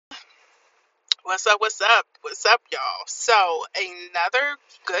What's up? What's up? What's up, y'all? So, another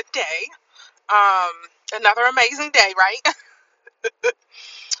good day. Um, another amazing day, right?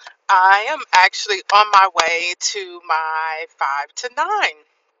 I am actually on my way to my 5 to 9.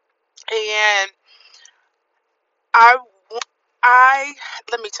 And I, I,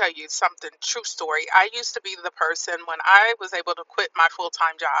 let me tell you something, true story. I used to be the person when I was able to quit my full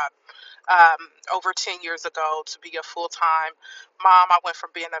time job over 10 years ago to be a full time mom. I went from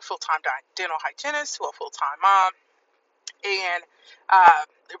being a full time dental hygienist to a full time mom and uh,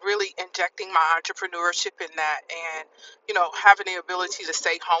 really injecting my entrepreneurship in that and having the ability to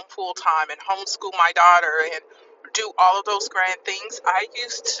stay home full time and homeschool my daughter and do all of those grand things. I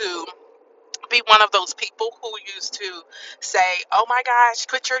used to be one of those people who used to say, oh my gosh,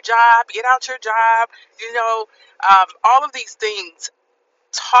 quit your job, get out your job, all of these things,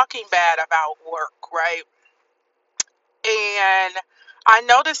 talking bad about work, right? And I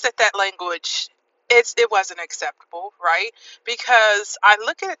noticed that language, it wasn't acceptable, right? Because I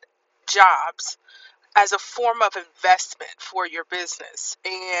look at jobs as a form of investment for your business,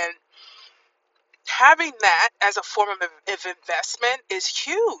 and having that as a form of investment is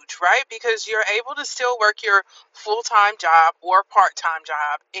huge, right? Because you're able to still work your full-time job or part-time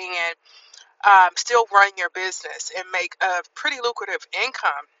job and still run your business and make a pretty lucrative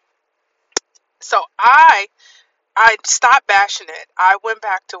income. So I stopped bashing it. I went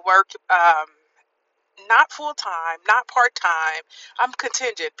back to work, not full time, not part time. I'm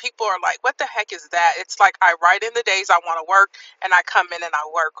contingent. People are like, "What the heck is that?" It's like I write in the days I want to work, and I come in and I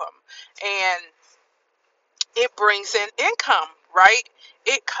work them, and it brings in income, right?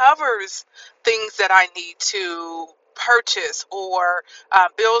 It covers things that I need to purchase or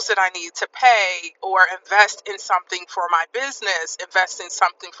bills that I need to pay or invest in something for my business, invest in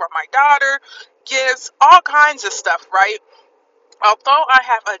something for my daughter, gives all kinds of stuff, right? Although I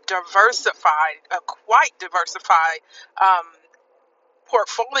have a quite diversified um,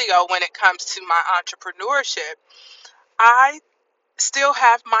 portfolio when it comes to my entrepreneurship, I still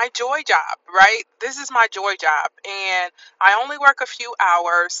have my joy job, right? This is my joy job, and I only work a few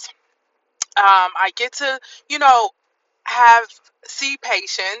hours. I get to, you know, have see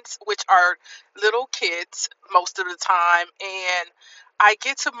patients, which are little kids most of the time, and I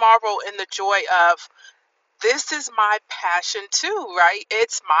get to marvel in the joy of this is my passion too, right?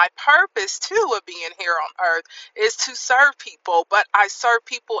 It's my purpose too of being here on earth is to serve people, but I serve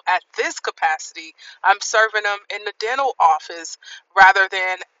people at this capacity. I'm serving them in the dental office rather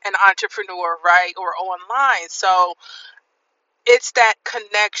than an entrepreneur, right? Or online. So it's that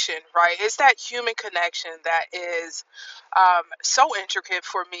connection, right? It's that human connection that is so intricate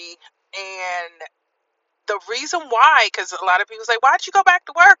for me. And the reason why, because a lot of people say, why'd you go back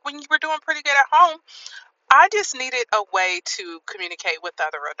to work when you were doing pretty good at home? I just needed a way to communicate with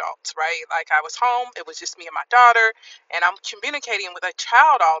other adults, right? Like I was home, it was just me and my daughter, and I'm communicating with a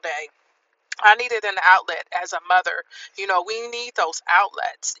child all day. I needed an outlet as a mother. We need those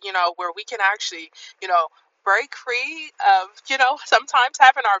outlets, where we can actually, you know, break free of, sometimes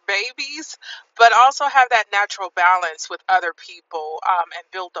having our babies, but also have that natural balance with other people and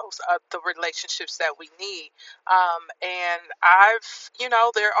build the relationships that we need. And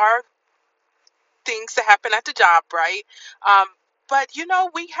there are things that happen at the job, right? Um, but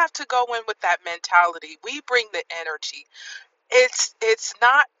we have to go in with that mentality. We bring the energy. It's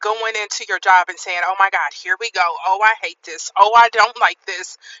not going into your job and saying, "Oh my God, here we go. Oh, I hate this. Oh, I don't like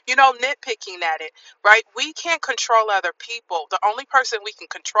this." Nitpicking at it, right? We can't control other people. The only person we can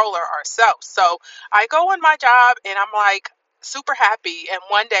control are ourselves. So I go in my job and I'm like super happy. And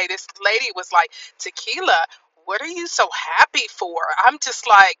one day this lady was like, "Tequila, what are you so happy for?" I'm just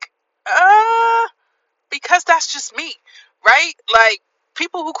like, because that's just me, right? Like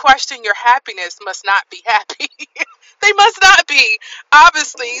people who question your happiness must not be happy. They must not be,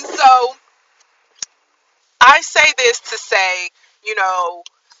 obviously. So I say this to say, you know,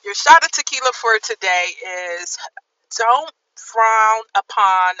 your shot of tequila for today is don't frown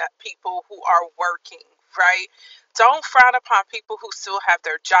upon people who are working, right? Don't frown upon people who still have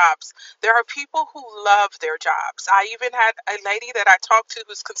their jobs. There are people who love their jobs. I even had a lady that I talked to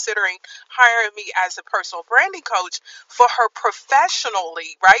who's considering hiring me as a personal branding coach for her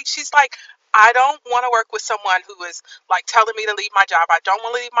professionally, right? She's like, I don't want to work with someone who is like telling me to leave my job. I don't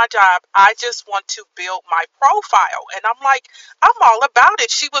want to leave my job. I just want to build my profile. And I'm like, I'm all about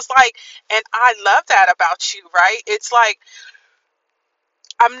it. She was like, and I love that about you, right? It's like,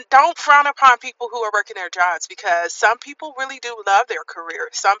 don't frown upon people who are working their jobs because some people really do love their career.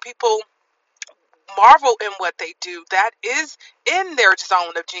 Some people marvel in what they do. That is in their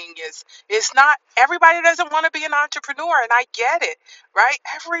zone of genius. It's not everybody doesn't want to be an entrepreneur, and I get it, right?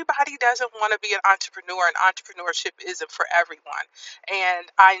 Everybody doesn't want to be an entrepreneur, and entrepreneurship isn't for everyone. And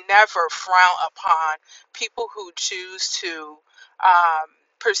I never frown upon people who choose to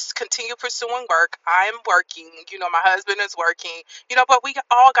continue pursuing work. I'm working, my husband is working, but we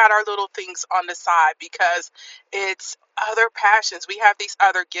all got our little things on the side because it's other passions. We have these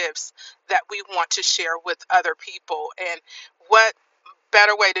other gifts that we want to share with other people. And what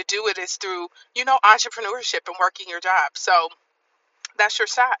better way to do it is through, entrepreneurship and working your job. So that's your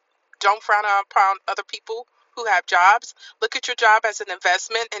shot. Don't frown upon other people who have jobs. Look at your job as an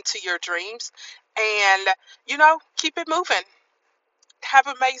investment into your dreams and, keep it moving. Have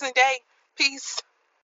an amazing day. Peace.